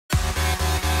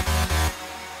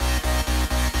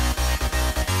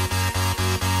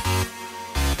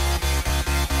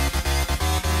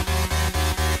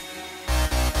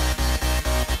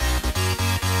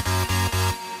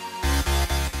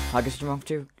Hi guys,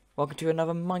 welcome to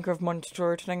another Minecraft mod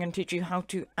tutorial. Today I'm going to teach you how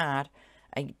to add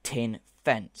a tin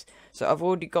fence. So I've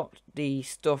already got the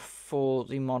stuff for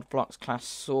the mod blocks class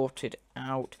sorted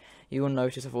out. You will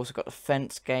notice I've also got the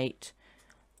fence gate.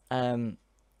 Well,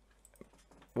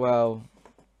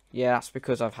 yeah, that's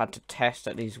because I've had to test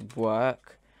that these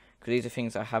work, because these are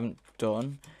things I haven't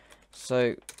done.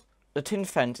 So the tin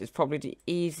fence is probably the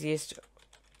easiest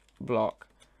block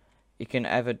you can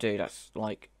ever do. That's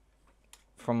like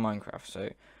from Minecraft. So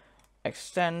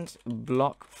extend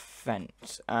block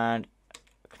fence and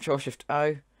Control Shift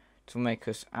O to make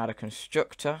us add a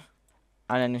constructor,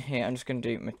 and then here I'm just going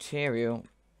to do material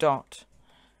dot,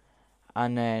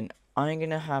 and then I'm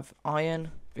going to have iron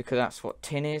because that's what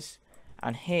tin is,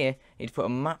 and here you need to put a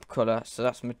map color, so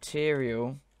that's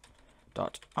material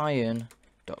dot iron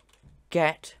dot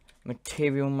get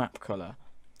material map color,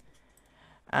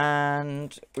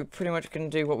 and we're pretty much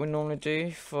going to do what we normally do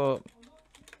for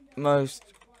most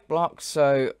blocks.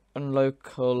 So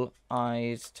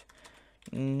unlocalized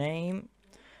name,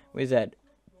 we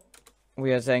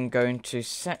are then going to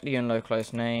set the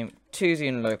unlocalized name to the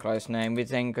unlocalized name. We're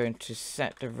then going to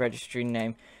set the registry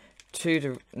name to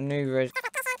the new registry.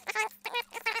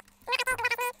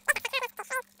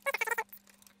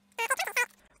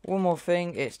 One more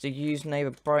thing, it's the use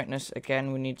neighbor brightness.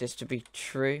 Again, we need this to be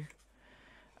true.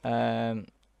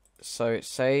 So it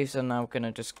saves, and now we're going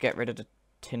to just get rid of the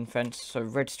tin fence, so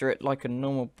register it like a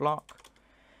normal block.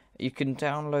 You can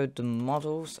download the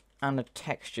models and the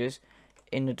textures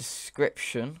in the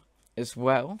description as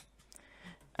well.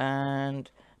 And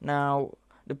now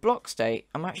the block state,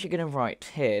 I'm actually going to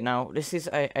write here. Now this is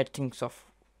a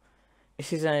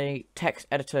text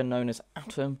editor known as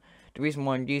Atom. The reason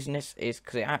why I'm using this is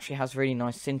because it actually has really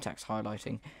nice syntax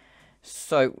highlighting.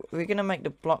 So we're going to make the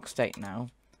block state now.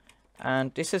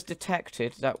 And this has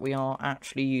detected that we are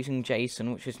actually using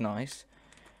JSON, which is nice.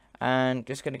 And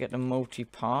just going to get the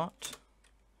multi-part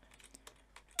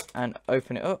and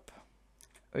open it up.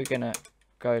 We're going to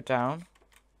go down.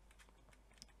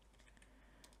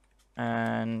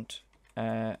 And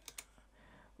we're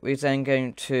then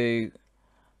going to...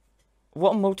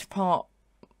 What a multi-part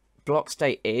block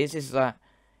state is that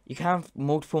you can have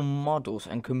multiple models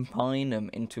and combine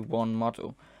them into one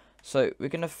model. So we're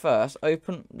going to first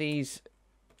open these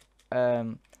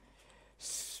curly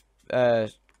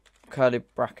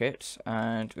brackets,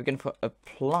 and we're going to put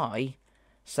apply,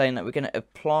 saying that we're going to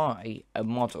apply a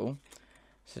model.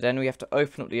 So then we have to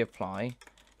open up the apply,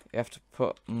 we have to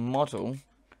put model,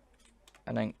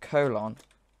 and then colon,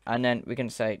 and then we're going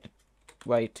to say the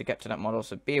way to get to that model.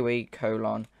 So BOE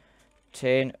colon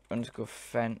tin underscore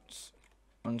fence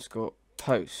underscore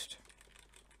post,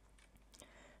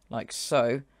 like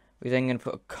so. We're then going to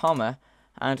put a comma,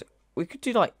 and we could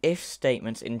do like if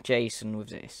statements in JSON with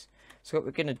this. So what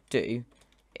we're going to do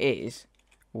is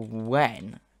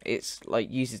when, it's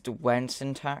like uses the when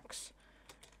syntax,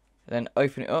 then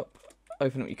open up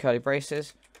your curly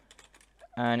braces,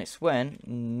 and it's when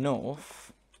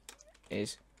north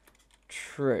is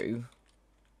true,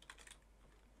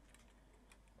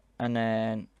 and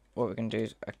then what we're going to do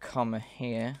is a comma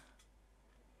here,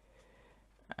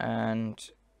 and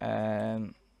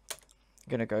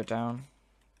gonna go down.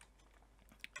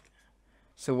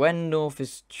 So when north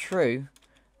is true,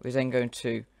 we're then going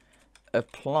to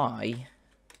apply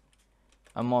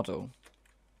a model.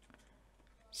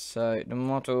 So the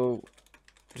model,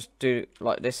 just do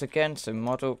like this again. So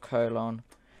model colon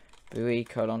BOE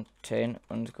colon tin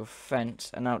underscore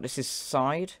fence, and now this is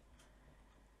side,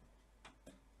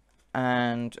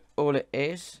 and all it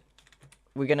is,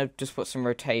 we're gonna just put some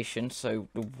rotation. So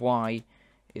the Y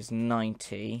is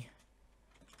 90.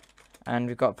 And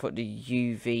we've got to put the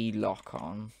UV lock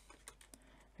on.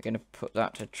 We're going to put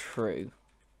that to true,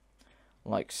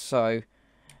 like so.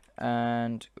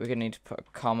 And we're going to need to put a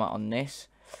comma on this.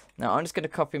 Now I'm just going to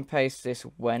copy and paste this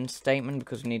when statement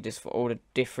because we need this for all the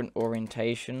different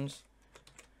orientations.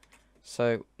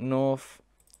 So north,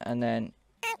 and then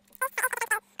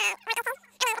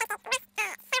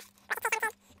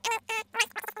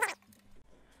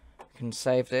we can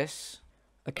save this.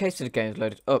 Okay, so the game is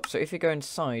loaded up. So if you go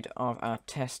inside of our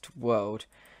test world,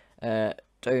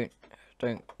 don't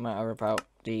matter about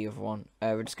the other one.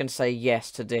 We're just going to say yes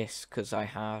to this because I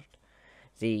had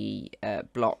the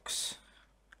blocks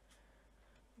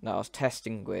that I was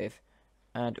testing with,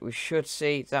 and we should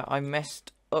see that I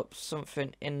messed up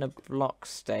something in the block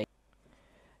state.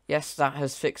 Yes, that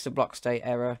has fixed the block state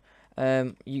error.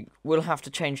 You will have to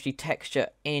change the texture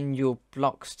in your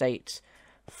block states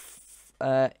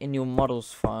in your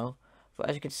models file, but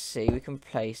as you can see, we can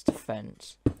place the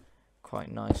fence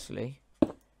quite nicely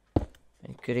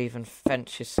and could even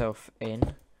fence yourself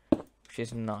in, which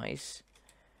is nice.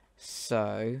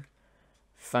 So,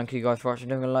 thank you guys for watching.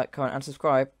 Don't forget to like, comment, and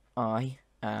subscribe. I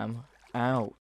am out.